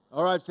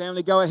All right,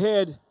 family, go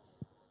ahead.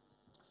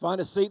 Find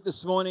a seat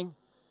this morning.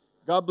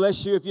 God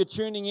bless you. If you're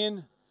tuning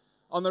in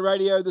on the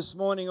radio this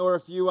morning, or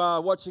if you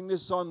are watching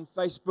this on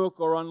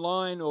Facebook or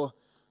online or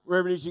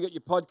wherever it is you get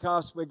your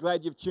podcast, we're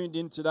glad you've tuned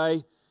in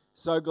today.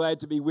 So glad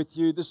to be with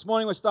you. This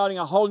morning we're starting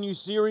a whole new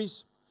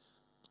series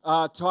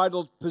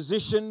titled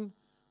Position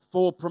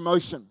for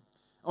Promotion.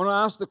 I want to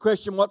ask the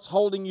question, what's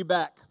holding you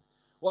back?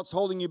 What's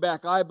holding you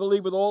back? I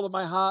believe with all of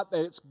my heart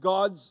that it's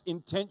God's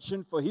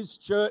intention for His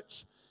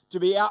church to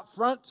be out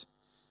front,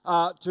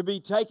 to be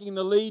taking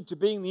the lead, to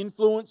being the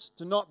influence,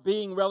 to not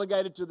being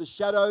relegated to the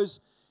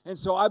shadows. And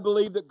so I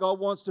believe that God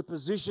wants to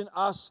position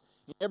us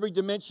in every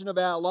dimension of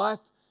our life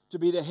to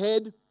be the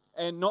head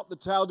and not the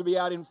tail, to be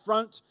out in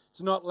front,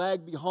 to not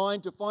lag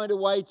behind, to find a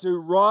way to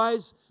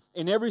rise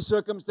in every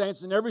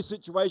circumstance, in every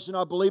situation.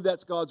 I believe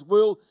that's God's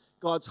will,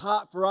 God's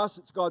heart for us.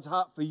 It's God's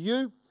heart for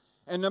you.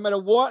 And no matter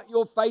what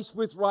you're faced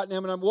with right now,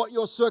 no matter what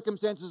your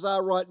circumstances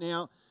are right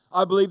now,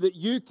 I believe that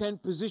you can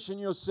position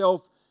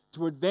yourself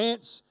to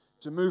advance,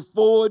 to move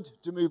forward,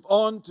 to move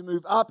on, to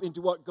move up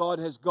into what God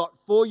has got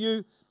for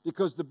you,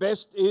 because the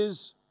best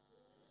is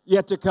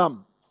yet to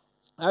come.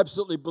 I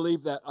absolutely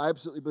believe that. I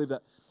absolutely believe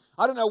that.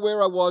 I don't know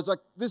where I was.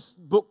 This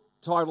book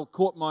title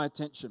caught my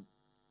attention.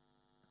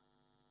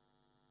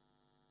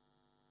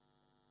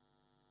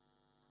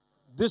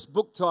 This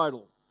book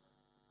title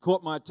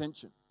caught my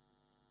attention.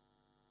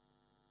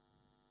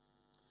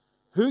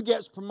 Who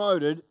gets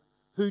promoted,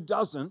 who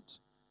doesn't,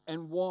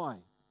 and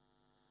why?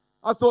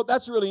 I thought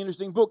that's a really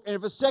interesting book. And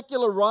if a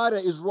secular writer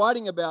is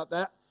writing about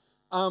that,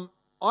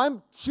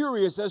 I'm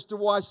curious as to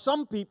why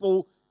some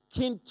people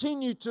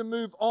continue to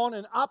move on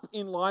and up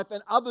in life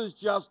and others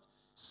just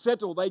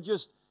settle. They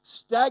just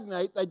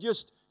stagnate. They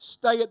just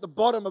stay at the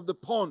bottom of the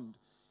pond.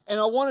 And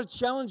I want to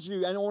challenge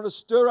you and I want to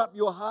stir up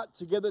your heart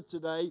together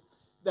today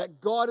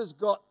that God has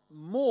got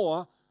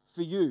more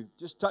for you.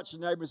 Just touch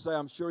your neighbor and say,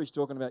 I'm sure He's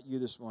talking about you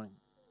this morning.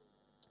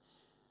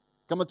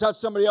 Come and touch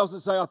somebody else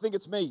and say, I think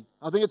it's me.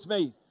 I think it's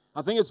me.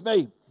 I think it's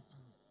me.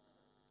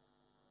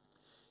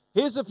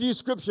 Here's a few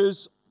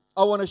scriptures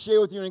I want to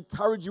share with you and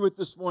encourage you with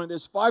this morning.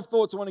 There's 5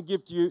 thoughts I want to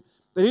give to you,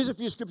 but here's a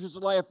few scriptures to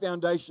lay a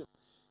foundation.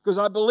 Because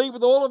I believe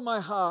with all of my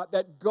heart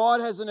that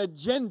God has an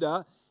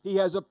agenda, He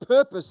has a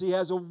purpose, He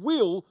has a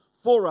will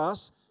for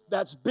us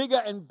that's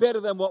bigger and better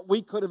than what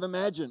we could have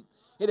imagined.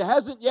 It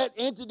hasn't yet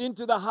entered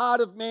into the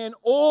heart of man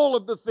all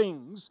of the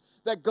things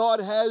that God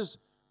has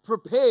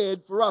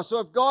prepared for us. So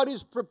if God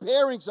is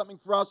preparing something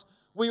for us,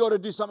 we ought to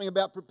do something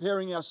about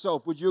preparing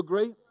ourselves. Would you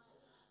agree?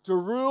 To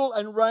rule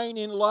and reign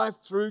in life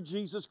through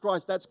Jesus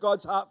Christ. That's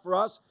God's heart for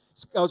us.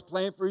 It's God's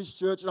plan for His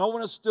church. And I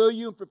want to stir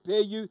you and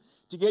prepare you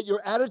to get your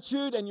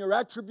attitude and your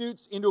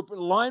attributes into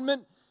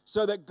alignment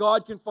so that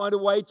God can find a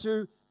way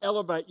to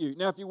elevate you.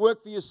 Now, if you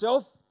work for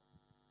yourself,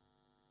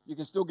 you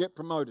can still get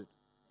promoted.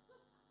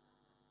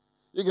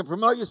 You can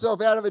promote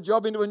yourself out of a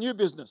job into a new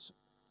business.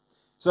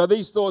 So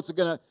these thoughts are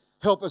going to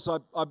help us,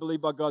 I believe,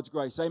 by God's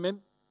grace.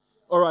 Amen?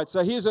 All right,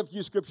 so here's a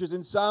few scriptures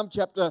in Psalm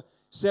chapter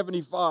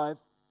 75.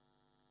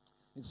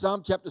 In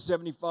Psalm chapter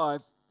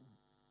 75,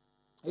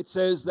 it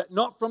says that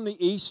not from the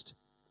east,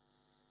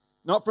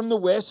 not from the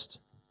west,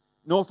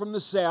 nor from the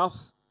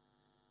south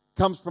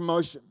comes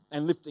promotion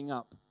and lifting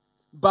up.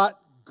 But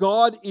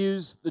God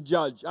is the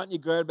judge. Aren't you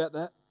glad about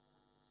that?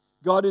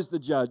 God is the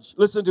judge.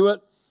 Listen to it.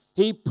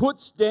 He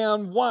puts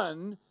down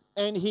one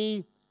and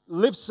He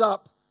lifts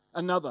up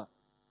another.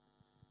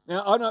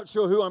 Now, I'm not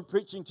sure who I'm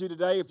preaching to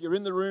today, if you're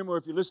in the room or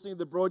if you're listening to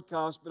the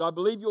broadcast, but I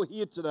believe you're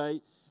here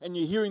today and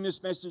you're hearing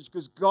this message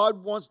because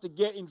God wants to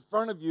get in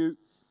front of you.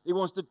 He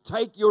wants to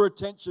take your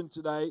attention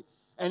today,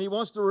 and He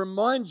wants to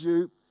remind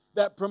you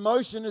that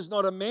promotion is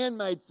not a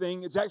man-made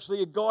thing. It's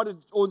actually a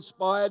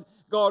God-inspired,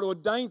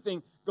 God-ordained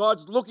thing.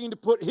 God's looking to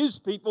put His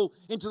people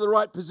into the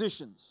right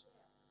positions.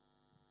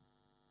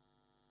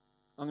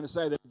 I'm going to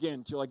say that again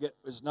until I get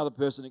there's another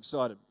person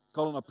excited.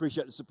 Colin, I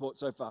appreciate the support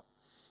so far.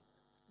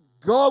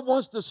 God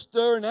wants to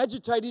stir and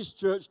agitate His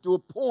church to a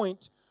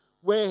point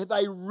where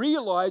they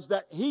realize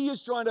that He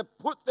is trying to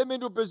put them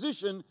into a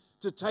position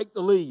to take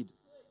the lead.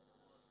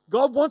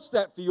 God wants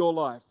that for your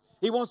life.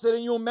 He wants that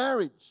in your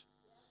marriage.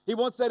 He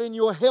wants that in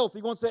your health.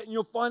 He wants that in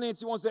your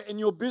finance. He wants that in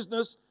your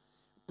business.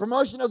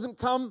 Promotion doesn't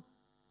come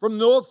from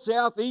north,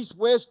 south, east,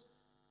 west.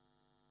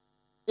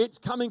 It's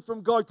coming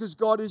from God because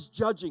God is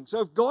judging.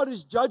 So if God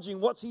is judging,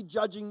 what's He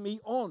judging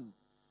me on?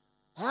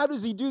 How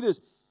does He do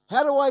this?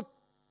 How do I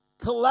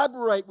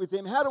collaborate with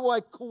Him? How do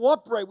I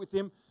cooperate with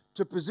Him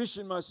to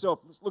position myself?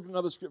 Let's look at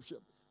another scripture.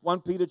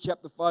 1 Peter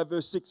chapter 5,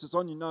 verse 6. It's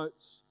on your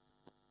notes.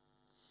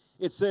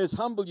 It says,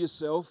 humble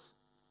yourself.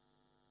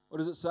 What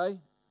does it say?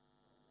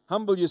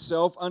 Humble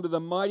yourself under the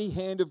mighty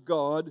hand of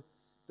God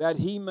that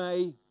He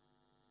may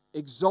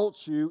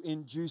exalt you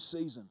in due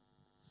season.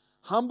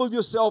 Humble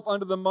yourself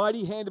under the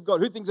mighty hand of God.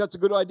 Who thinks that's a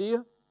good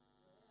idea?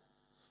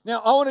 Now,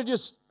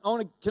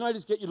 can I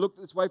just get you to look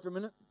this way for a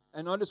minute?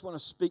 And I just want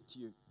to speak to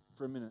you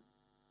for a minute.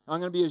 I'm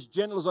going to be as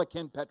gentle as I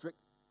can, Patrick.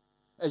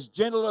 As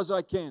gentle as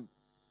I can.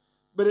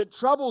 But it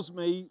troubles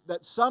me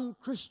that some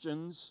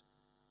Christians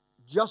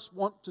just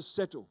want to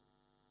settle.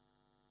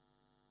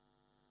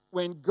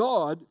 when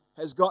God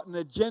has got an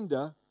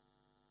agenda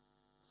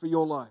for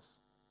your life.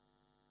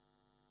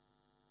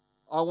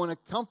 I want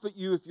to comfort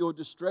you if you're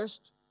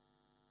distressed,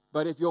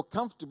 but if you're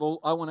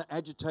comfortable, I want to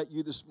agitate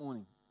you this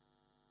morning.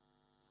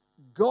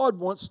 God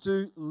wants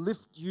to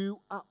lift you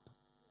up.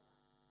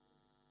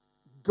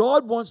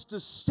 God wants to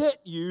set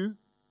you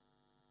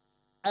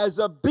as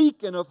a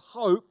beacon of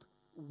hope,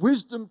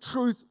 wisdom,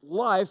 truth,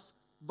 life,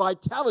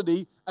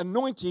 vitality,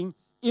 anointing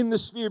in the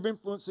sphere of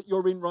influence that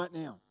you're in right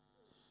now.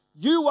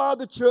 You are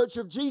the church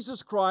of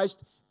Jesus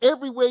Christ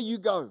everywhere you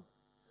go.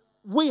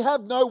 We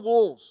have no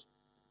walls.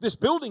 This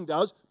building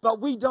does,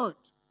 but we don't.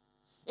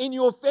 In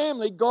your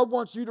family, God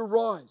wants you to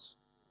rise.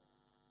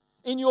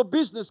 In your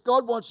business,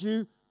 God wants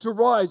you to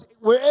rise.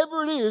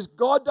 Wherever it is,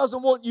 God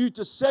doesn't want you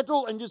to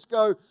settle and just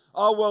go,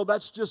 oh, well,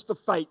 that's just the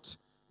fate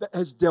that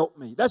has dealt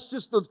me. That's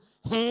just the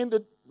hand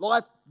that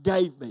life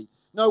gave me.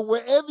 No,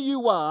 wherever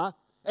you are,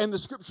 and the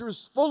scripture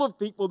is full of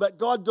people that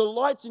God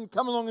delights in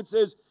coming along and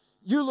says,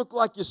 you look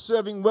like you're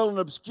serving well in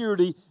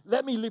obscurity.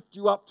 Let me lift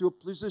you up to a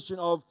position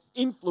of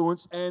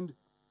influence and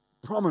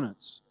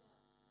prominence.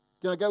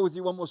 Can I go with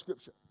you one more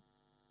scripture?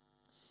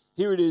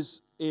 Here it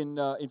is in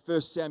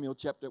 1 Samuel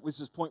chapter. This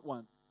is point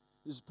one.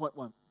 This is point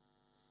one.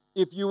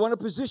 If you want to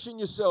position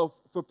yourself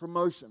for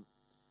promotion,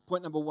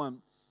 point number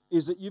one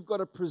is that you've got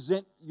to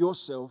present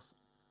yourself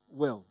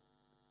well.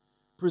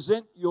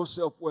 Present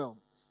yourself well.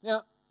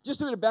 Now,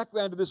 just a bit of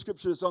background to the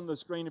scripture that's on the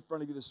screen in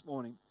front of you this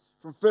morning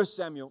from 1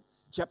 Samuel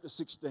chapter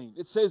 16.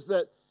 It says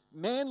that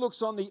man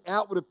looks on the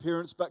outward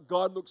appearance, but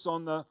God looks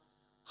on the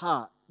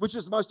heart. Which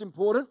is the most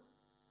important?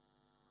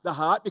 The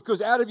heart,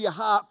 because out of your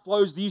heart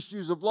flows the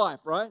issues of life,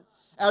 right?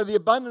 Out of the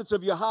abundance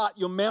of your heart,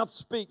 your mouth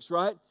speaks,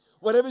 right?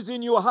 Whatever's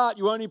in your heart,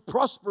 you only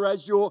prosper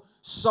as your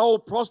soul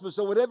prospers.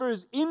 So whatever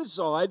is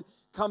inside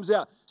comes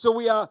out. So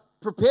we are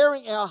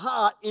preparing our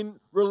heart in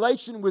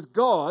relation with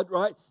God,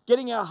 right?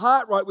 Getting our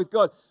heart right with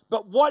God.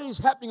 But what is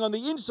happening on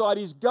the inside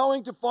is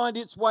going to find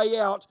its way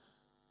out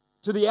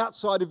to the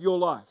outside of your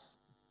life.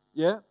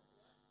 Yeah?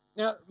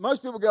 Now,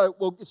 most people go,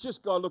 well, it's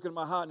just God looking at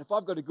my heart, and if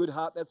I've got a good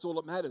heart, that's all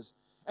that matters.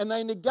 And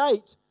they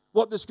negate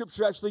what the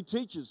scripture actually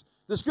teaches.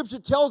 The scripture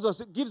tells us,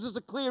 it gives us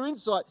a clear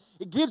insight.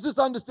 It gives us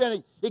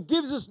understanding. It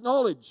gives us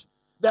knowledge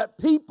that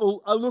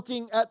people are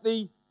looking at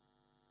the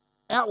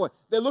outward.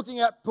 They're looking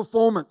at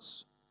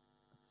performance.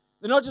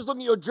 They're not just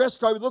looking at your dress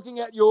code, they're looking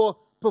at your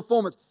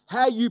performance,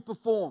 how you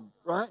perform,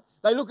 right?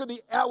 They look at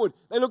the outward.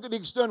 They look at the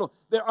external.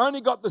 They've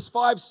only got this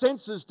 5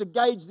 senses to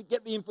gauge, to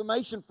get the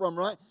information from,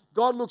 right?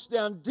 God looks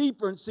down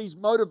deeper and sees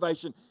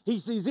motivation. He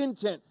sees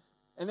intent.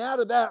 And out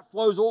of that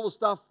flows all the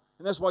stuff.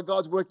 And that's why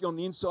God's working on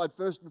the inside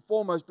first and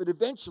foremost. But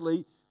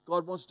eventually,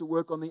 God wants to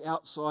work on the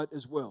outside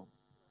as well.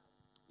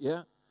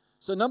 Yeah?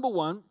 So number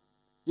one,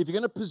 if you're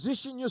going to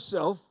position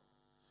yourself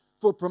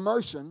for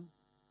promotion,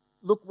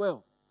 look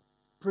well.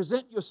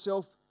 Present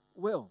yourself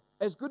well,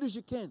 as good as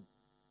you can.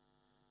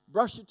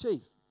 Brush your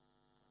teeth.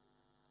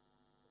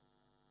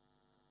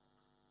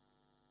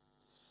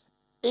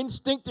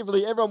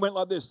 Instinctively, everyone went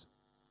like this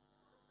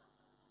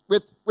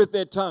with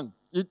their tongue.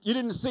 You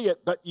didn't see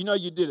it, but you know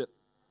you did it.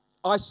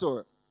 I saw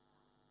it.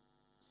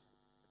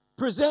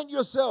 Present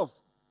yourself.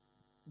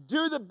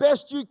 Do the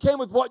best you can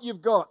with what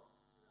you've got.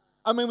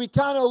 I mean, we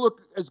can't all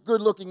look as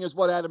good looking as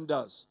what Adam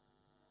does.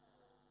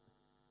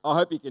 I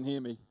hope you can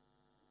hear me.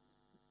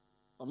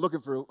 I'm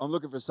looking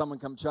for someone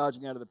come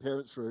charging out of the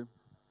parents' room.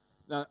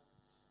 No.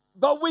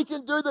 But we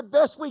can do the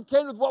best we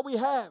can with what we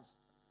have.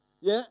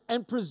 Yeah?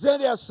 And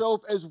present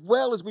ourselves as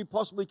well as we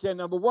possibly can.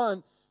 Number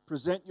one,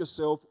 present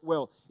yourself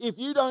well. If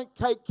you don't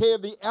take care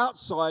of the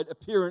outside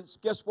appearance,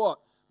 guess what?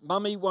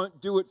 Mummy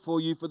won't do it for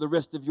you for the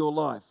rest of your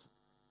life.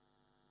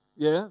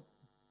 Yeah?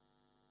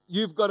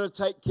 You've got to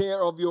take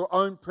care of your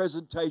own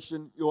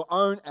presentation, your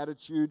own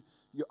attitude,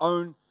 your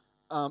own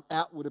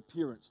outward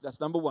appearance. That's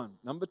number one.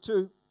 Number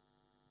two,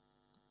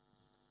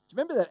 do you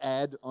remember that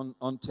ad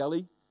on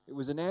telly? It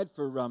was an ad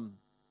for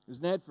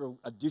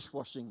a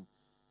dishwashing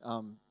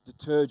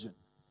detergent.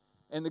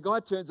 And the guy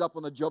turns up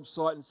on the job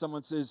site and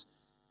someone says,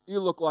 "You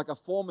look like a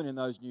foreman in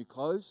those new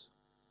clothes."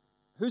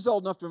 Who's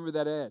old enough to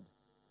remember that ad?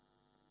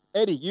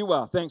 Eddie, you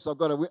are. Thanks. I've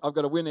got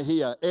a winner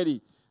here.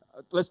 Eddie,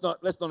 let's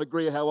not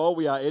agree at how old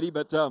we are, Eddie,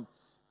 but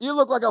you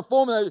look like a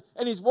foreman.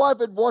 And his wife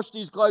had washed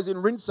his clothes in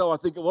Rinso, I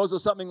think it was, or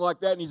something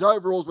like that, and his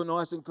overalls were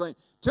nice and clean.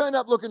 Turn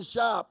up looking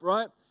sharp,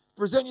 right?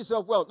 Present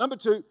yourself well. Number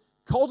two,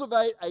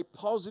 cultivate a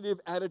positive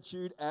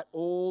attitude at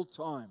all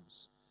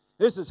times.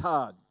 This is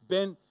hard.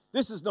 Ben,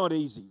 this is not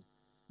easy.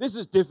 This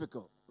is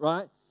difficult,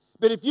 right?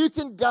 But if you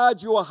can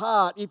guard your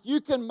heart, if you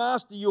can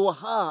master your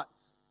heart,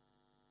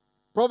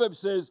 Proverbs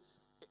says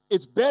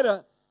it's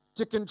better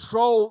to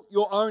control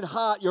your own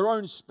heart, your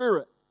own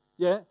spirit,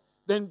 yeah,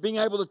 than being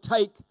able to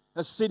take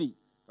a city,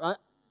 right?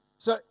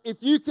 So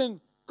if you can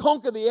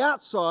conquer the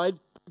outside,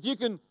 if you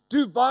can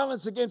do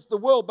violence against the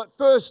world, but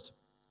first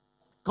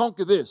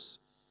conquer this.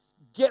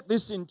 Get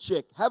this in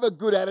check. Have a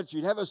good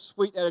attitude. Have a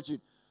sweet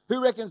attitude.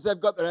 Who reckons they've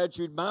got their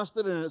attitude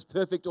mastered and it's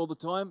perfect all the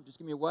time? Just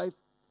give me a wave.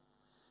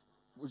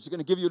 We're just going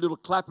to give you a little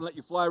clap and let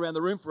you fly around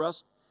the room for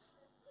us.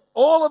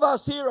 all of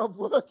us here are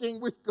working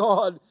with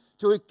God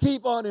to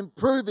keep on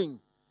improving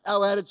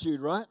our attitude,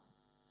 right?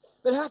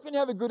 But how can you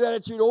have a good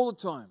attitude all the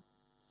time?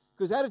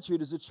 Because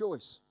attitude is a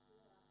choice.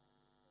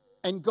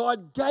 And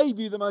God gave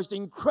you the most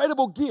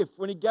incredible gift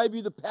when He gave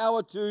you the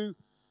power to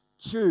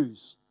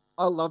choose.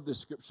 I love this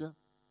scripture.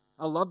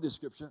 I love this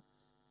scripture.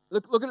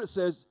 Look at what it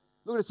says.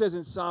 Look what it says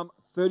in Psalm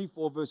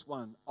 34, verse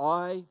 1.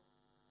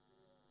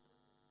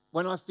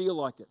 When I feel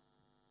like it,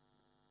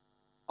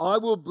 I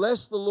will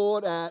bless the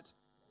Lord at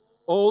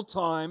all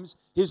times.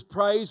 His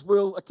praise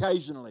will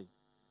occasionally.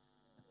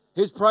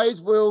 His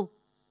praise will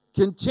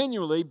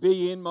continually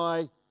be in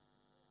my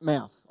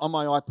mouth, on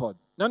my iPod.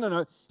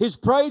 No. His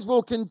praise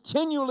will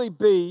continually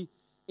be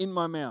in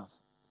my mouth.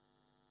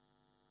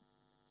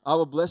 I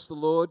will bless the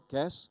Lord,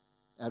 Cass,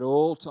 at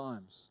all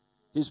times.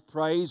 His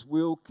praise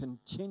will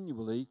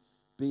continually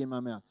be in my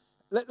mouth.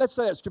 Let's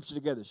say that scripture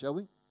together, shall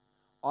we?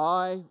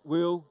 I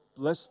will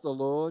bless the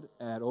Lord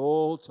at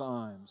all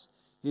times.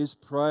 His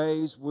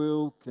praise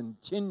will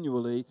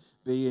continually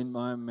be in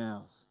my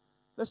mouth.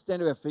 Let's stand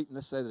to our feet and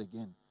let's say that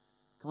again.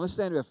 Come on, let's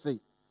stand to our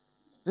feet.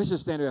 Let's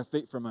just stand to our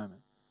feet for a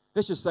moment.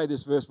 Let's just say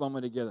this verse one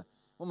more together.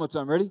 One more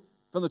time. Ready?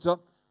 From the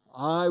top.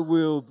 I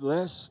will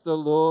bless the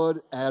Lord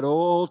at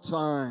all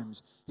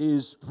times.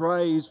 His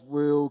praise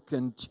will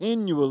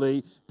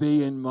continually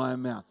be in my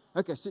mouth.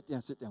 Okay, sit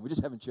down. We're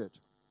just having church.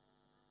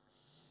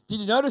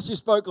 Did you notice you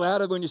spoke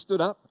louder when you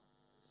stood up?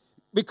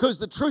 Because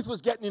the truth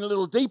was getting in a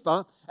little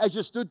deeper. As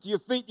you stood to your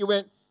feet, you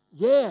went,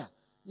 yeah.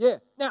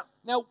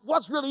 Now,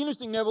 what's really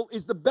interesting, Neville,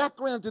 is the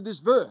background to this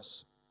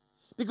verse.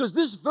 Because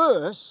this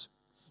verse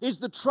is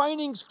the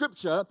training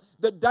scripture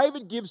that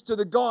David gives to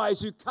the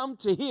guys who come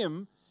to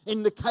him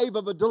in the cave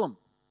of Adullam.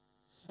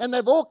 And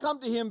they've all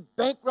come to him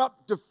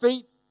bankrupt,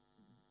 defeat.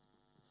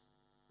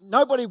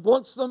 Nobody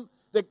wants them.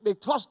 They're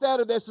tossed out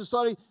of their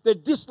society. They're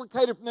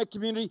dislocated from their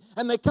community.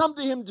 And they come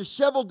to him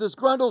disheveled,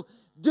 disgruntled,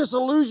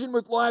 disillusioned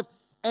with life.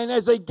 And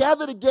as they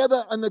gather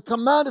together and the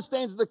commander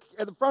stands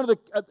at the front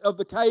of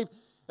the cave,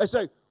 they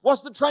say,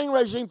 what's the training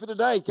regime for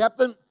today,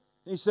 Captain?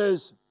 And he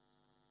says,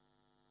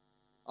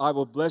 I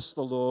will bless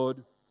the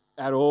Lord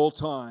at all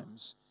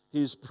times.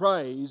 His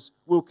praise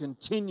will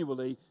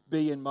continually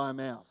be in my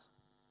mouth.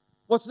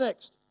 What's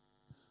next?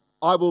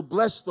 I will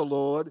bless the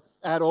Lord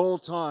at all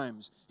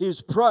times.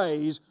 His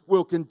praise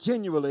will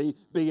continually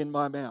be in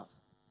my mouth.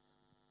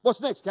 What's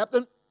next,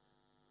 Captain?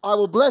 I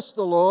will bless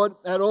the Lord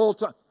at all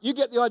times. You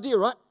get the idea,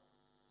 right?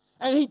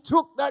 And he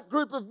took that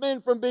group of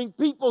men from being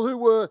people who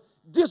were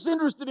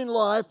disinterested in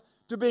life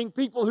to being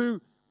people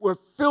who were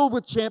filled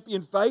with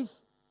champion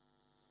faith,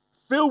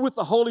 filled with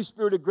the Holy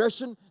Spirit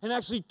aggression, and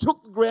actually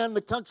took the ground in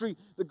the country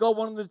that God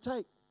wanted them to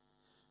take.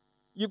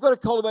 You've got to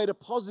cultivate a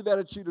positive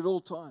attitude at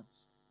all times.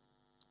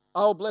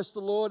 I'll bless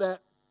the Lord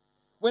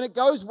when it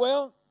goes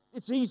well,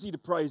 it's easy to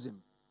praise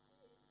Him.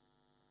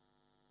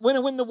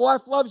 When the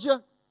wife loves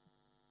you,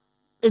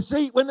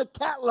 when the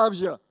cat loves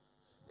you,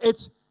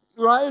 it's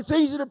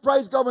easy to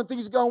praise God when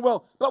things are going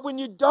well. But when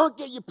you don't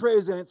get your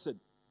prayers answered,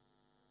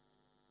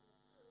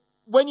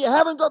 when you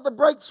haven't got the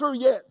breakthrough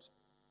yet,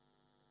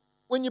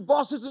 when your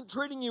boss isn't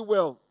treating you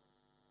well,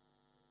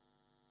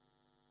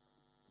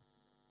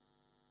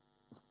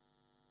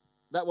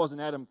 that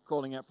wasn't Adam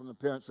calling out from the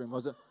parents' room,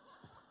 was it?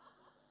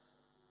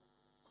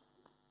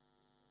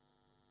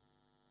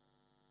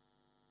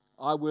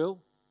 I'll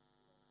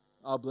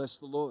bless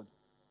the Lord.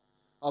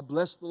 I'll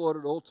bless the Lord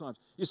at all times.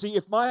 You see,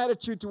 if my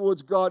attitude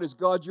towards God is,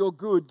 God, you're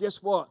good,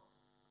 guess what?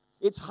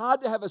 It's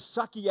hard to have a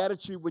sucky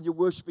attitude when you're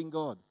worshiping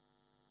God.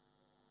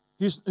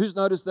 Who's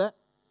noticed that?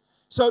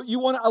 So you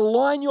want to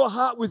align your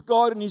heart with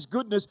God and His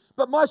goodness,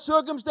 but my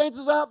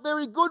circumstances aren't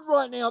very good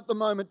right now at the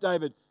moment,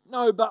 David.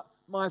 No, but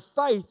my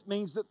faith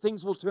means that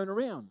things will turn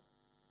around.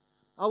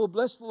 I will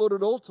bless the Lord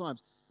at all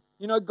times.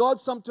 You know,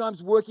 God's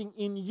sometimes working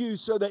in you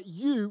so that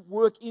you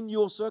work in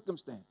your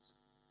circumstance.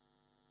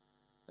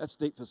 That's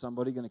deep for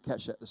somebody. Going to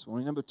catch that this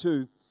morning. Number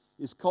 2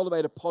 is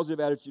cultivate a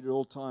positive attitude at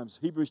all times.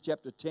 Hebrews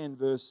chapter 10,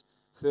 verse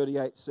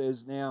 38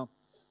 says, now,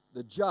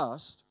 the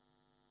just,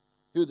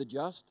 who are the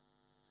just?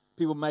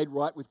 People made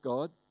right with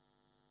God,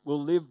 will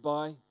live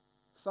by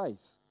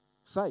faith.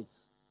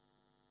 Faith.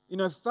 You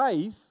know,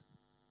 faith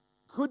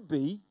could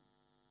be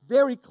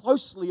very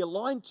closely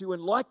aligned to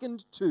and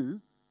likened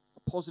to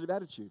a positive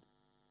attitude.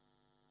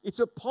 It's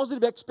a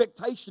positive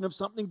expectation of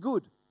something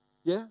good.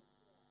 Yeah?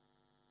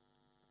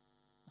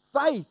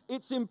 Faith,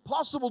 it's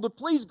impossible to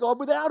please God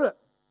without it.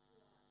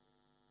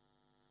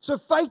 So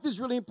faith is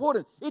really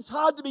important. It's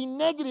hard to be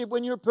negative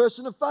when you're a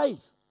person of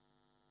faith.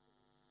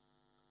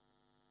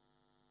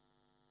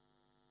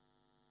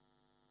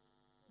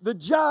 The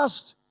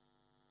just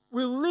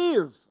will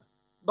live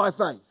by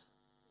faith.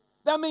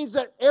 That means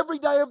that every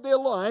day of their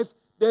life,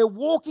 they're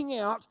walking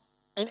out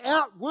and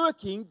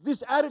outworking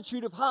this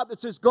attitude of heart that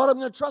says, God, I'm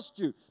going to trust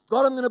you.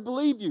 God, I'm going to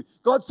believe you.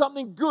 God,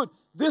 something good.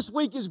 This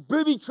week is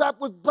booby-trapped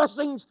with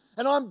blessings,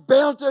 and I'm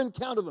bound to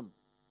encounter them.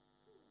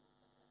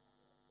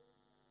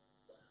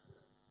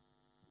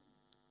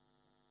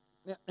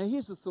 Now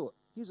here's the thought.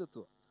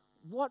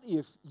 What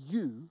if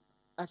you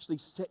actually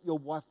set your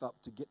wife up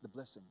to get the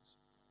blessings?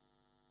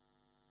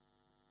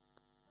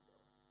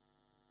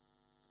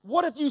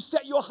 What if you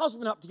set your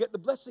husband up to get the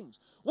blessings?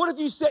 What if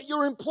you set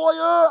your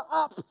employer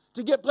up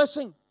to get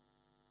blessing?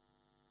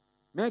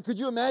 Man, could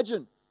you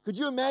imagine? Could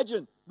you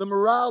imagine the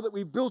morale that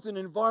we built in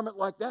an environment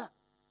like that?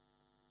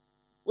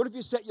 What if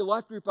you set your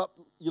life group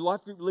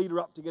leader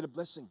up to get a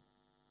blessing?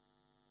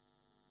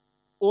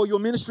 Or your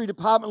ministry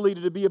department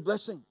leader to be a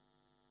blessing?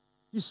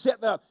 You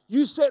set that up.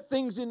 You set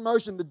things in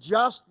motion. The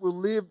just will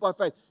live by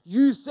faith.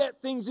 You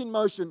set things in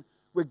motion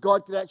where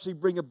God could actually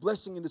bring a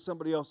blessing into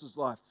somebody else's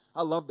life.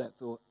 I love that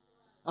thought.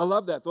 I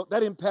love that thought.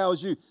 That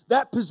empowers you.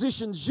 That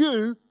positions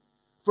you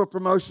for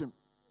promotion.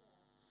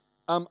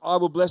 I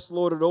will bless the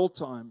Lord at all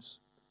times.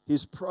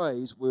 His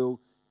praise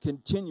will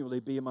continually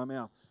be in my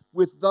mouth.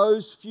 With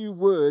those few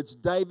words,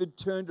 David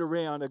turned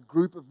around a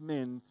group of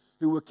men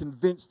who were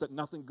convinced that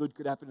nothing good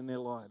could happen in their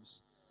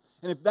lives.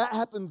 And if that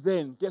happened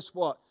then, guess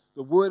what?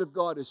 The Word of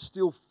God is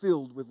still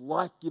filled with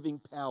life-giving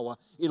power.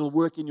 It'll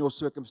work in your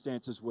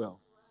circumstance as well.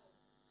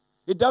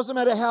 It doesn't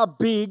matter how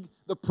big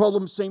the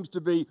problem seems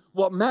to be.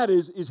 What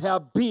matters is how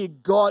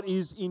big God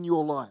is in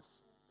your life.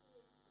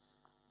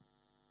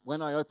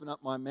 When I open up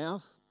my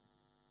mouth,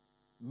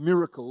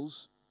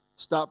 miracles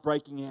start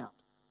breaking out.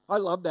 I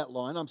love that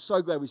line. I'm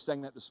so glad we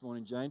sang that this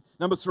morning, Jane.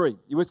 Number 3,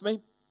 you with me?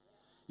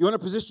 You want to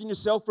position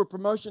yourself for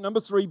promotion? Number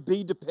 3,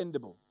 be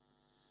dependable.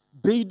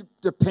 Be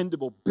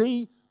dependable.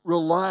 Be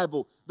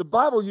reliable. The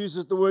Bible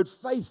uses the word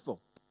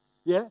faithful.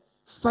 Yeah?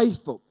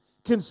 Faithful.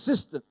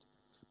 Consistent.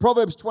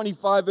 Proverbs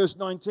 25 verse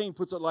 19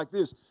 puts it like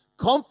this.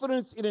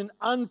 Confidence in an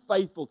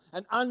unfaithful,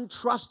 an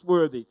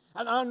untrustworthy,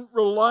 an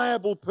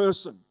unreliable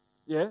person,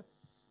 yeah,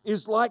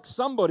 is like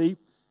somebody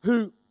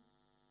who's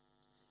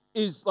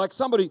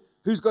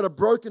got a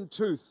broken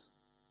tooth.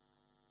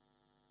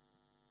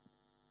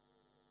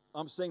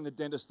 I'm seeing the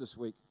dentist this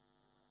week.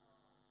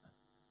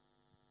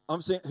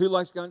 Who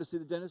likes going to see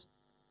the dentist?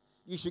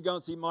 You should go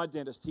and see my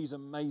dentist. He's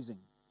amazing.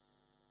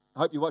 I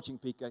hope you're watching,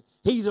 PK.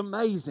 He's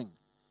amazing.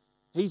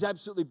 He's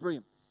absolutely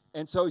brilliant.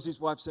 And so is his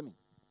wife, Simi.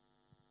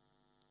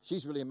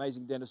 She's a really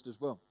amazing dentist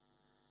as well.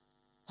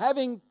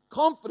 Having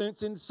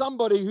confidence in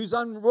somebody who's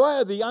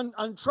unworthy,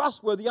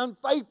 untrustworthy,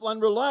 unfaithful,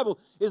 unreliable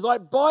is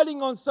like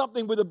biting on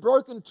something with a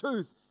broken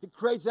tooth. It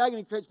creates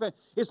agony, it creates pain.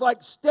 It's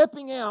like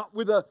stepping out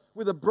with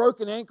a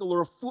broken ankle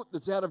or a foot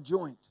that's out of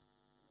joint.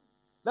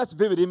 That's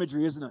vivid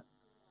imagery, isn't it?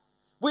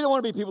 We don't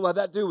want to be people like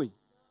that, do we?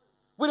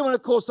 We don't want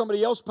to cause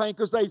somebody else pain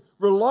because they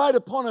relied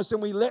upon us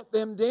and we let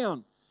them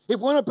down. If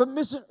we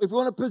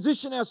want to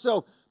position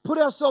ourselves, put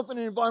ourselves in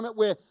an environment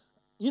where,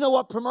 you know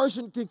what,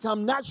 promotion can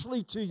come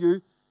naturally to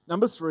you.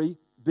 Number 3,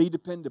 be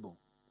dependable.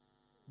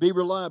 Be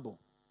reliable.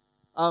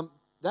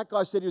 That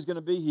guy said he was going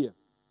to be here.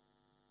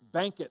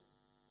 Bank it.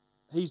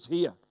 He's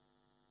here.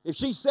 If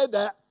she said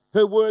that,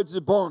 her words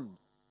are bond.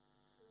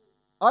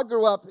 I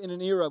grew up in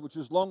an era which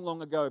was long,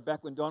 long ago,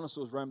 back when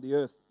dinosaurs roamed the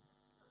earth.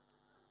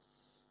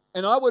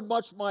 And I would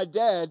watch my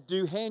dad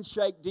do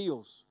handshake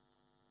deals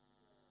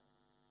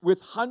with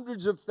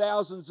hundreds of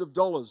thousands of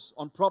dollars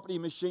on property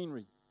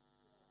machinery.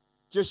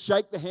 Just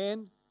shake the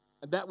hand,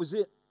 and that was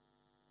it.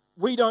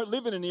 We don't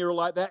live in an era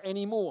like that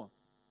anymore.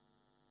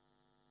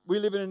 We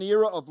live in an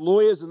era of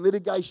lawyers and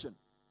litigation.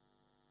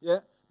 Yeah?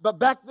 But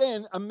back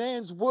then, a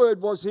man's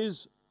word was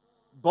his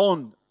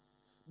bond.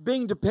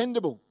 Being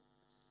dependable.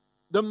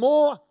 The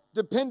more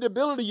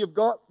dependability you've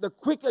got, the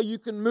quicker you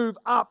can move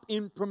up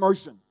in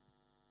promotion.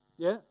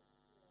 Yeah?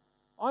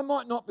 I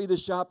might not be the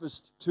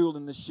sharpest tool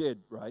in the shed,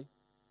 Ray,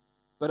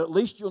 but at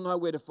least you'll know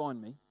where to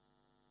find me.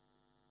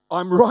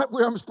 I'm right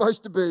where I'm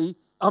supposed to be.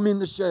 I'm in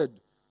the shed,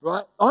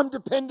 right? I'm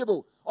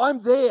dependable.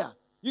 I'm there.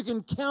 You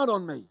can count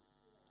on me.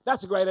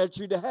 That's a great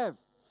attitude to have.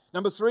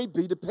 Number 3,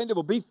 be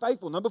dependable. Be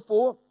faithful. Number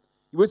 4,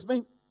 you with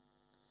me?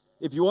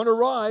 If you want to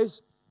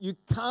rise, you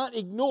can't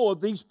ignore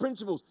these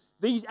principles.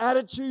 These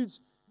attitudes,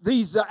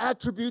 these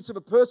attributes of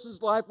a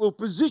person's life will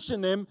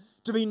position them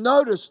to be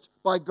noticed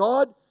by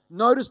God,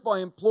 noticed by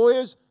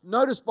employers,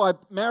 noticed by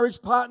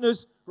marriage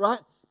partners, right?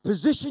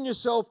 Position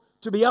yourself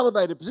to be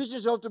elevated. Position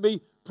yourself to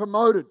be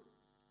promoted.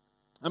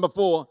 Number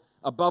 4,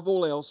 above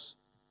all else,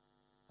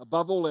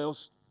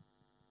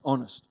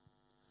 honest.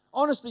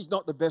 Honesty is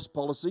not the best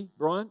policy,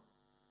 Brian.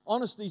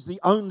 Honesty is the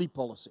only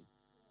policy.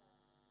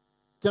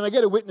 Can I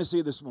get a witness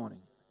here this morning?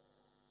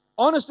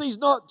 Honesty is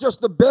not just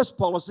the best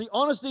policy.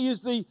 Honesty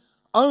is the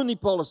only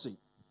policy,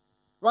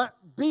 right?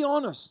 Be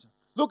honest.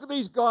 Look at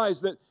these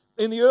guys that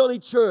in the early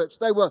church,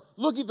 they were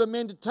looking for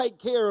men to take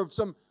care of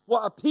some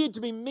what appeared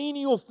to be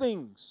menial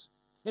things.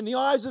 In the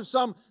eyes of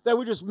some, they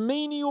were just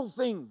menial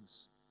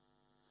things.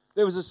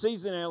 There was a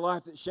season in our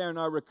life that Sharon and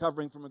I were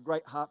recovering from a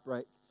great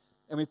heartbreak,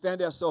 and we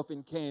found ourselves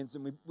in Cairns,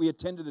 and we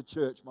attended a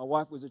church. My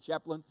wife was a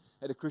chaplain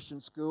at a Christian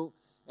school,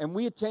 and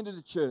we attended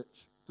a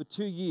church for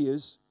 2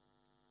 years.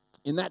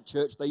 In that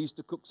church, they used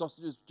to cook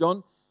sausages,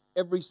 John,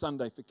 every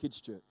Sunday for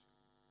kids' church.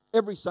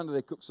 Every Sunday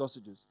they cooked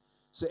sausages.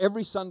 So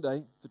every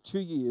Sunday for 2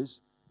 years,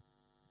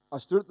 I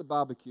stood at the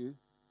barbecue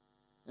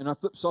and I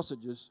flipped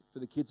sausages for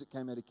the kids that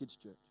came out of kids'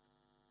 church.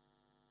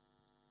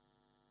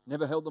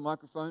 Never held the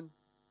microphone,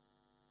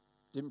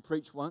 didn't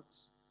preach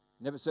once,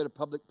 never said a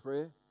public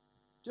prayer,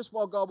 just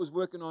while God was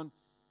working on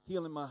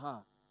healing my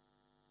heart.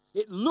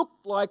 It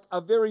looked like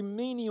a very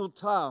menial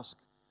task.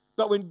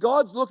 But when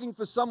God's looking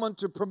for someone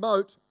to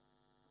promote,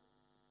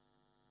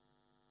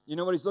 you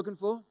know what he's looking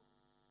for?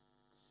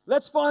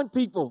 Let's find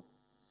people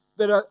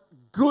that are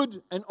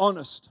good and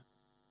honest,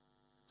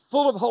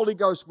 full of Holy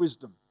Ghost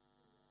wisdom.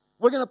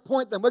 We're going to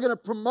point them. We're going to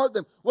promote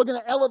them. We're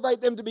going to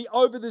elevate them to be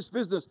over this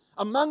business.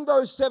 Among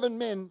those 7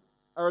 men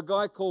are a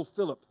guy called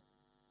Philip.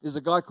 There's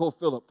a guy called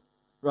Philip,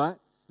 right?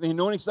 The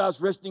anointing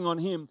starts resting on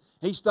him.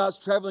 He starts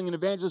traveling in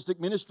evangelistic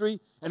ministry,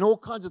 and all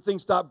kinds of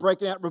things start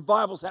breaking out.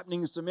 Revivals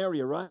happening in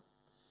Samaria, right?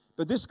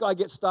 But this guy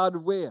gets started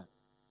where?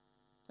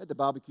 At the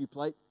barbecue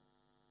plate,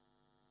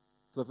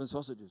 flipping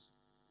sausages.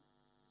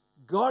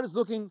 God is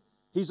looking,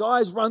 his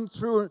eyes run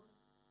through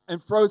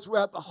and fro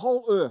throughout the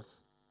whole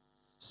earth,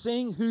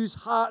 seeing whose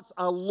hearts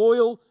are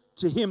loyal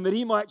to him, that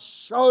he might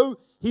show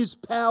his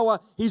power,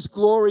 his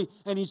glory,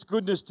 and his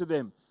goodness to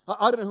them.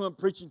 I don't know who I'm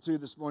preaching to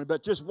this morning,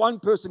 but just one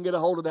person get a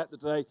hold of that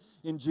today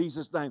in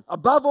Jesus' name.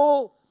 Above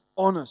all,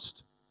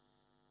 honest.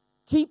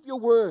 Keep your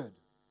word.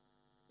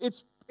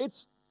 It's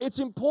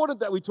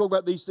important that we talk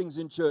about these things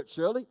in church,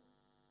 Shirley.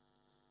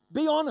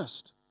 Be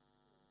honest.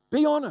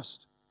 Be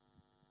honest.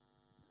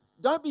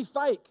 Don't be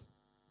fake.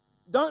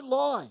 Don't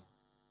lie.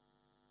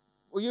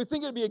 Well, you'd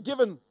think it'd be a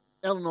given,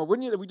 Eleanor,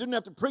 wouldn't you, that we didn't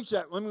have to preach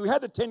that? I mean, we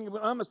had the 10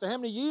 Commandments for how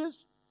many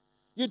years?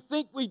 You'd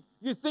think we'd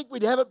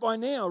have it by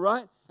now,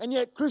 right? And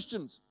yet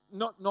Christians,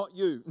 not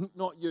you,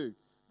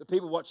 the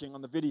people watching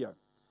on the video.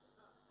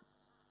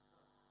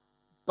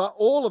 But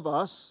all of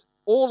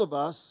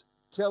us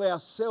tell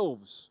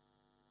ourselves,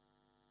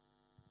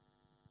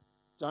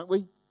 don't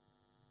we?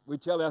 We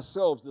tell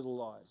ourselves little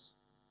lies.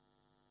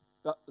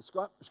 But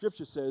the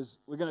Scripture says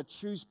we're going to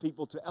choose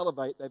people to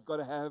elevate. They've got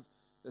to have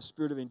the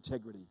spirit of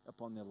integrity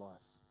upon their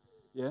life.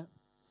 Yeah?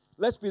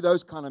 Let's be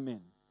those kind of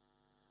men.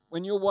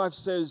 When your wife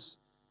says,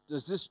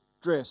 does this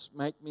dress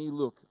make me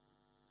look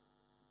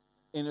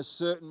in a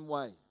certain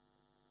way?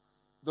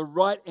 The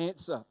right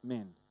answer,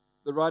 men,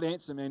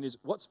 is,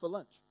 what's for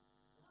lunch?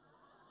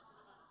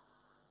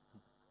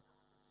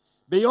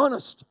 Be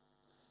honest.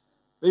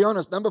 Be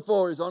honest. Number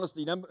 4 is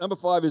honesty. Number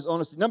 5 is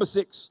honesty. Number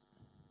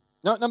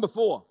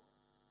 4.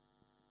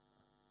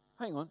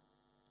 Hang on.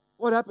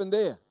 What happened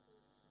there?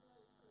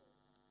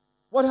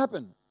 What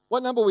happened?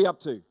 What number are we up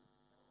to?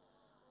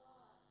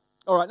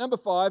 All right, number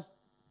 5,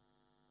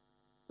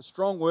 a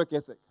strong work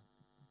ethic.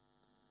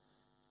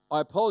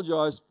 I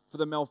apologize for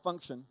the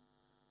malfunction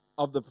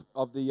of the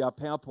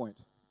PowerPoint.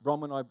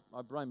 Bronwyn,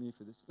 I blame you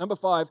for this. Number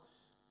 4,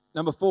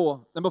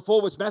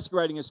 what's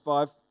masquerading as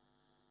 5,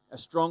 a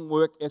strong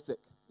work ethic.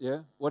 Yeah?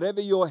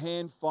 Whatever your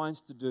hand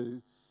finds to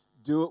do,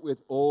 do it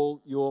with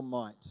all your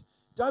might.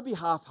 Don't be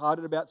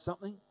half-hearted about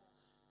something.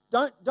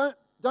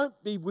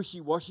 Don't be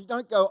wishy-washy.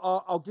 Don't go,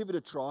 oh, I'll give it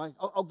a try.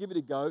 I'll give it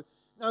a go.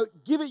 No,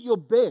 give it your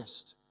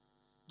best.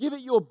 Give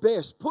it your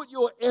best. Put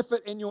your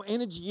effort and your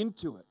energy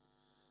into it.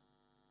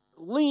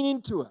 Lean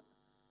into it.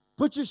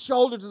 Put your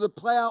shoulder to the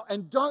plow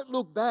and don't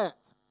look back.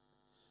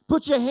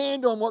 Put your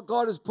hand on what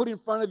God has put in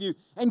front of you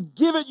and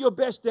give it your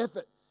best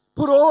effort.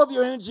 Put all of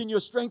your energy and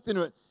your strength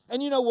into it.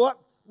 And you know what?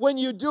 When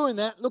you're doing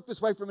that, look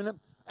this way for a minute.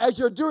 As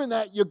you're doing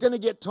that, you're going to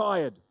get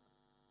tired.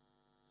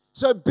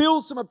 So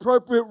build some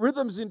appropriate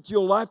rhythms into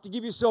your life to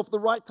give yourself the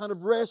right kind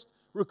of rest,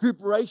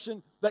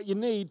 recuperation that you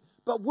need.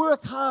 But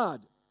work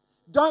hard.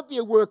 Don't be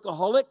a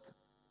workaholic.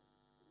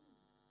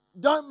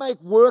 Don't make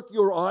work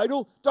your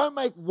idol. Don't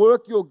make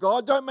work your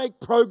God. Don't make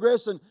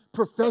progress and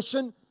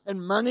profession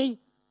and money,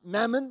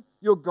 mammon,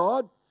 your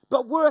God.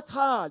 But work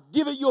hard.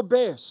 Give it your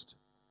best.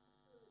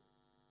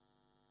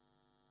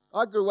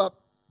 I grew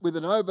up with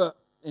an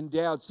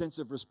over-endowed sense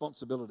of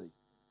responsibility.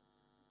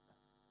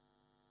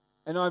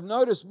 And I've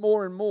noticed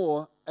more and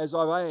more as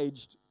I've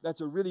aged,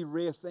 that's a really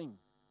rare thing.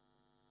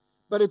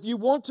 But if you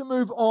want to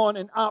move on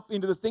and up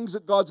into the things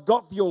that God's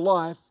got for your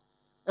life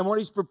and what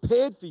He's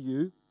prepared for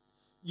you,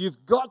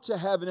 you've got to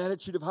have an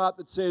attitude of heart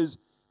that says,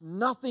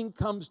 nothing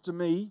comes to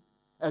me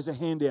as a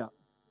handout.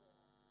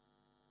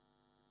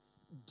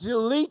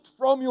 Delete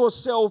from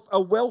yourself a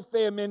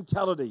welfare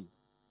mentality.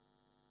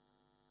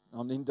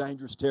 I'm in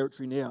dangerous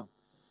territory now.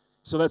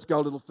 So let's go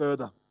a little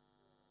further.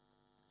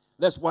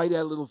 Let's wade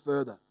out a little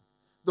further.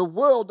 The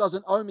world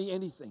doesn't owe me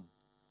anything.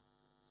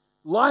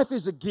 Life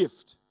is a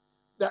gift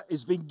that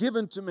has been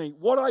given to me.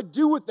 What I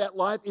do with that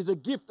life is a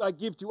gift I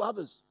give to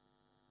others.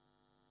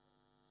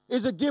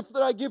 Is a gift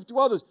that I give to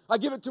others. I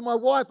give it to my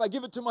wife. I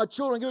give it to my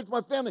children. I give it to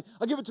my family.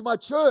 I give it to my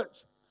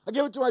church. I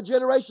give it to my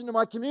generation, to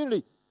my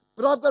community.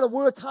 But I've got to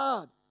work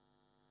hard.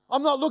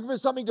 I'm not looking for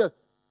something to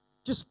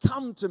just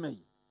come to me.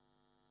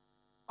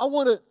 I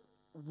want to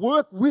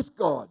work with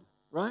God,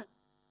 right?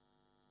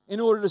 In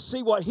order to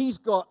see what He's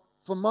got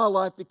for my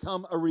life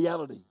become a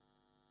reality.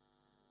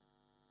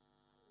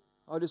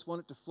 I just want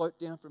it to float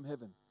down from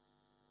heaven.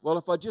 Well,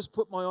 if I just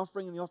put my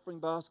offering in the offering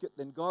basket,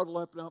 then God will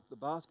open up the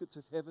baskets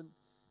of heaven.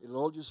 It'll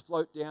all just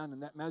float down,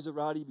 and that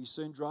Maserati will be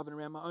soon driving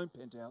around my own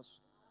penthouse.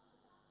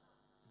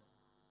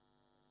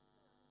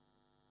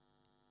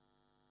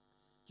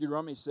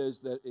 Deuteronomy says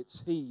that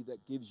it's He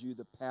that gives you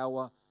the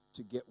power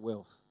to get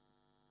wealth.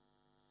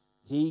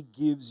 He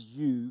gives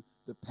you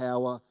the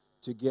power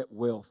to get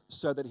wealth,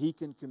 so that he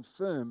can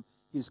confirm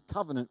his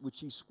covenant, which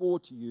he swore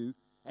to you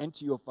and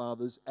to your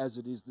fathers as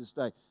it is this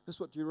day. That's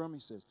what Deuteronomy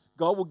says.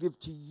 God will give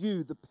to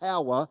you the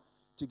power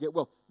to get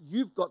wealth.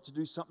 You've got to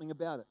do something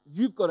about it.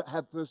 You've got to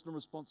have personal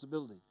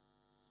responsibility.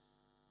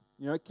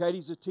 You know,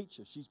 Katie's a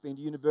teacher. She's been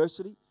to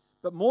university.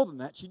 But more than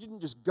that, she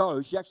didn't just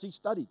go. She actually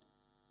studied.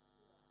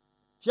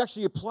 She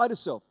actually applied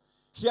herself.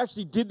 She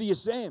actually did the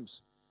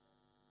exams.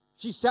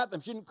 She sat them.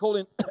 She didn't call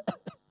in.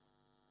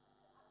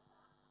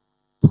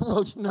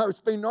 Well, you know, it's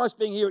been nice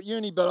being here at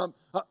uni, but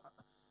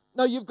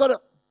no, you've got to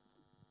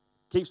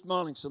keep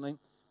smiling, Celine.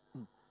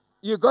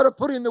 You've got to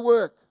put in the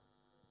work.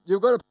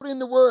 You've got to put in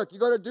the work. You've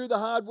got to do the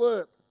hard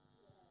work.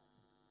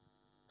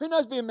 Who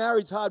knows being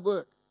married's hard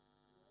work?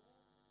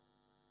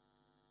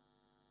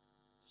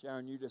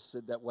 Sharon, you just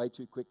said that way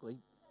too quickly.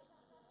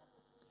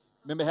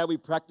 Remember how we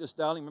practiced,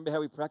 darling? Remember how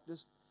we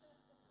practiced?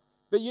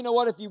 But you know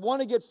what? If you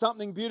want to get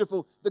something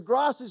beautiful, the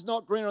grass is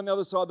not greener on the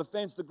other side of the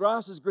fence. The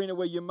grass is greener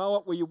where you mow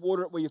it, where you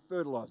water it, where you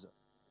fertilize it.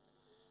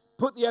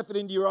 Put the effort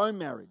into your own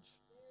marriage.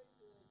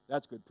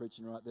 That's good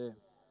preaching right there.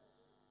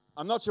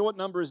 I'm not sure what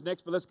number is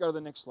next, but let's go to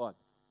the next slide.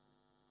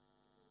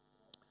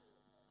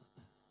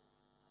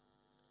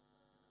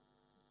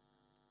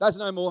 That's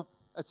no more.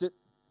 That's it.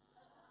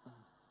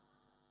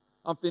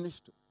 I'm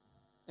finished.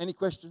 Any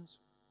questions?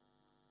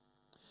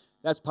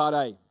 That's part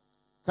A.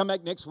 Come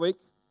back next week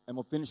and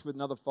we'll finish with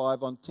another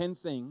 5 on 10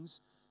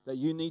 things that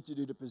you need to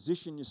do to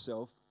position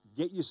yourself,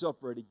 get yourself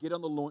ready, get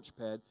on the launch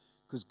pad,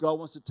 because God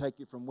wants to take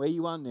you from where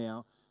you are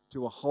now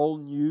to a whole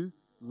new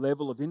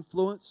level of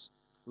influence,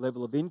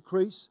 level of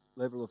increase,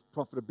 level of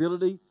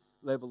profitability,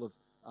 level of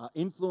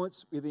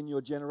influence within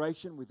your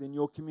generation, within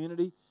your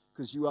community,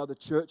 because you are the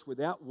church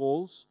without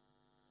walls.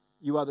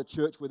 You are the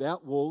church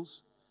without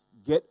walls.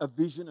 Get a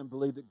vision and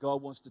believe that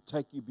God wants to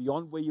take you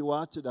beyond where you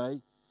are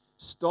today.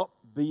 Stop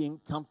being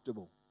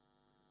comfortable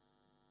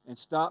and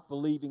start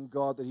believing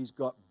God that He's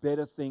got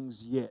better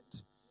things yet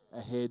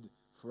ahead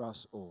for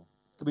us all.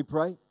 Can we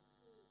pray?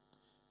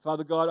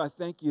 Father God, I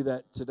thank you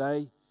that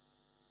today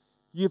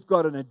you've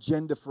got an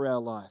agenda for our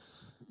life.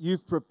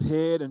 You've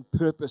prepared and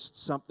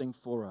purposed something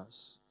for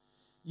us.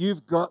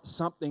 You've got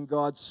something,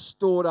 God,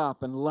 stored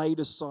up and laid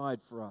aside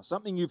for us,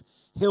 something you've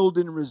held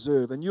in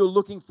reserve. And you're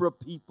looking for a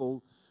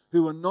people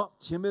who are not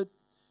timid,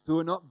 who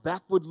are not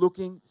backward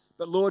looking,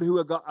 but Lord, who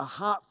have got a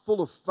heart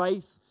full of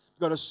faith,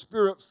 got a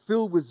spirit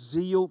filled with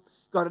zeal,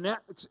 got an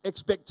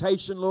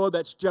expectation, Lord,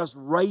 that's just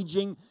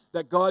raging,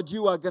 that God,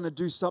 you are going to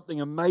do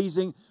something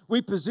amazing.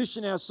 We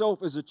position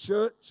ourselves as a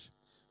church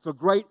for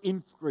great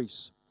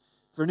increase,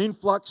 for an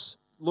influx,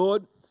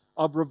 Lord,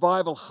 of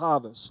revival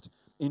harvest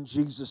in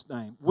Jesus'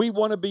 name. We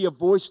want to be a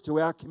voice to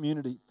our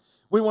community.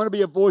 We want to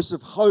be a voice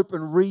of hope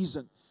and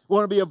reason. We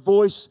want to be a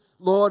voice,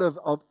 Lord,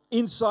 of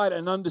insight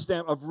and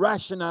understanding, of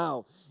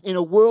rationale. In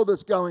a world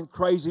that's going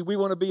crazy, we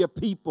want to be a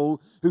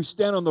people who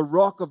stand on the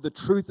rock of the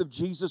truth of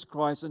Jesus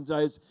Christ and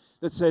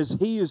that says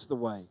He is the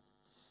way,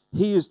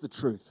 He is the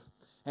truth,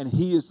 and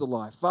He is the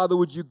life. Father,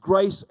 would you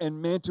grace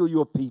and mantle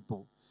your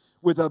people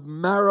with a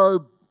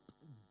marrow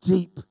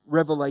deep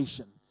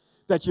revelation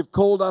that you've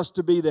called us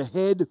to be the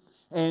head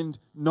and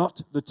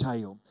not the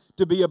tail,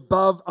 to be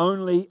above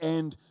only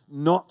and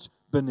not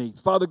beneath.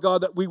 Father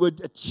God, that we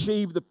would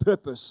achieve the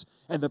purpose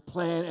and the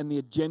plan and the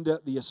agenda,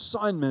 the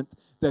assignment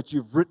that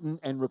you've written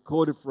and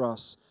recorded for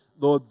us.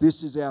 Lord,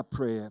 this is our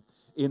prayer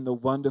in the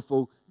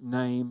wonderful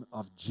name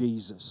of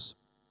Jesus.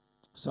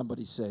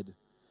 Somebody said,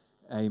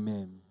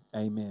 amen,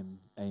 amen,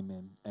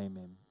 amen,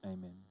 amen,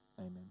 amen,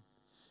 amen.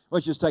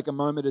 Let's just take a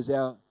moment as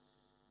our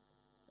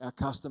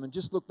custom and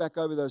just look back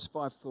over those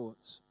 5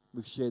 thoughts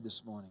we've shared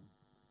this morning.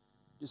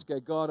 Just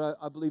go, God,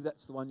 I believe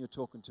that's the one you're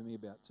talking to me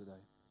about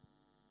today.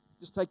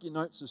 Just take your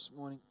notes this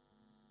morning.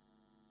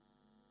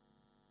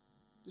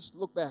 Just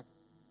look back.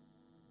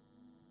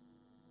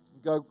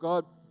 And go,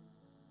 God,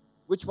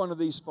 which one of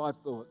these 5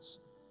 thoughts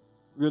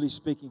really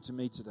speaking to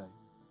me today?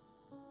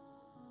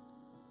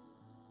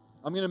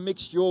 I'm going to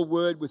mix your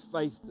word with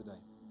faith today.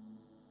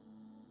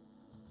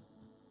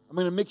 I'm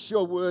going to mix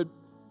your word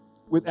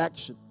with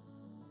action,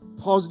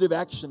 positive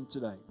action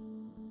today.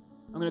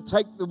 I'm going to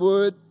take the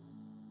word,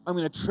 I'm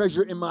going to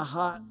treasure it in my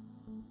heart.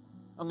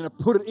 I'm going to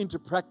put it into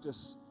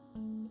practice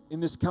in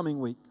this coming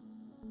week.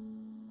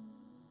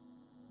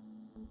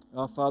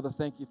 Oh, Father,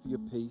 thank you for your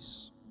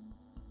peace.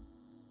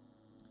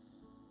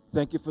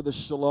 Thank you for the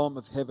shalom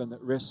of heaven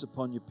that rests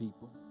upon your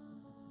people.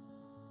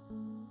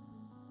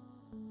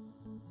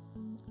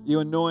 You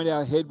anoint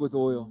our head with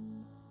oil,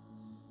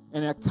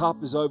 and our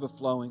cup is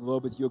overflowing,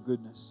 Lord, with your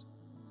goodness.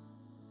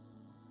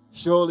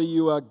 Surely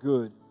you are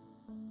good.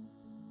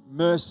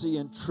 Mercy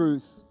and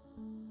truth,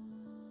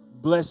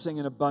 blessing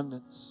and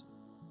abundance.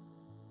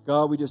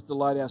 God, we just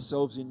delight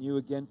ourselves in you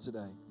again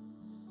today.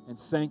 And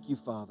thank you,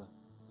 Father.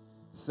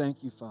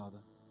 Thank you, Father.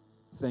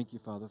 Thank you,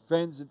 Father.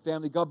 Friends and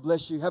family, God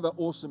bless you. Have an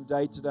awesome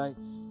day today.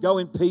 Go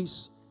in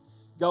peace.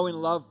 Go in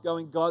love. Go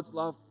in God's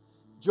love.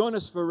 Join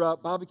us for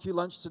barbecue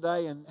lunch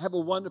today and have a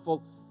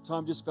wonderful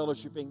time just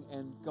fellowshipping.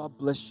 And God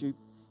bless you,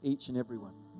 each and every one.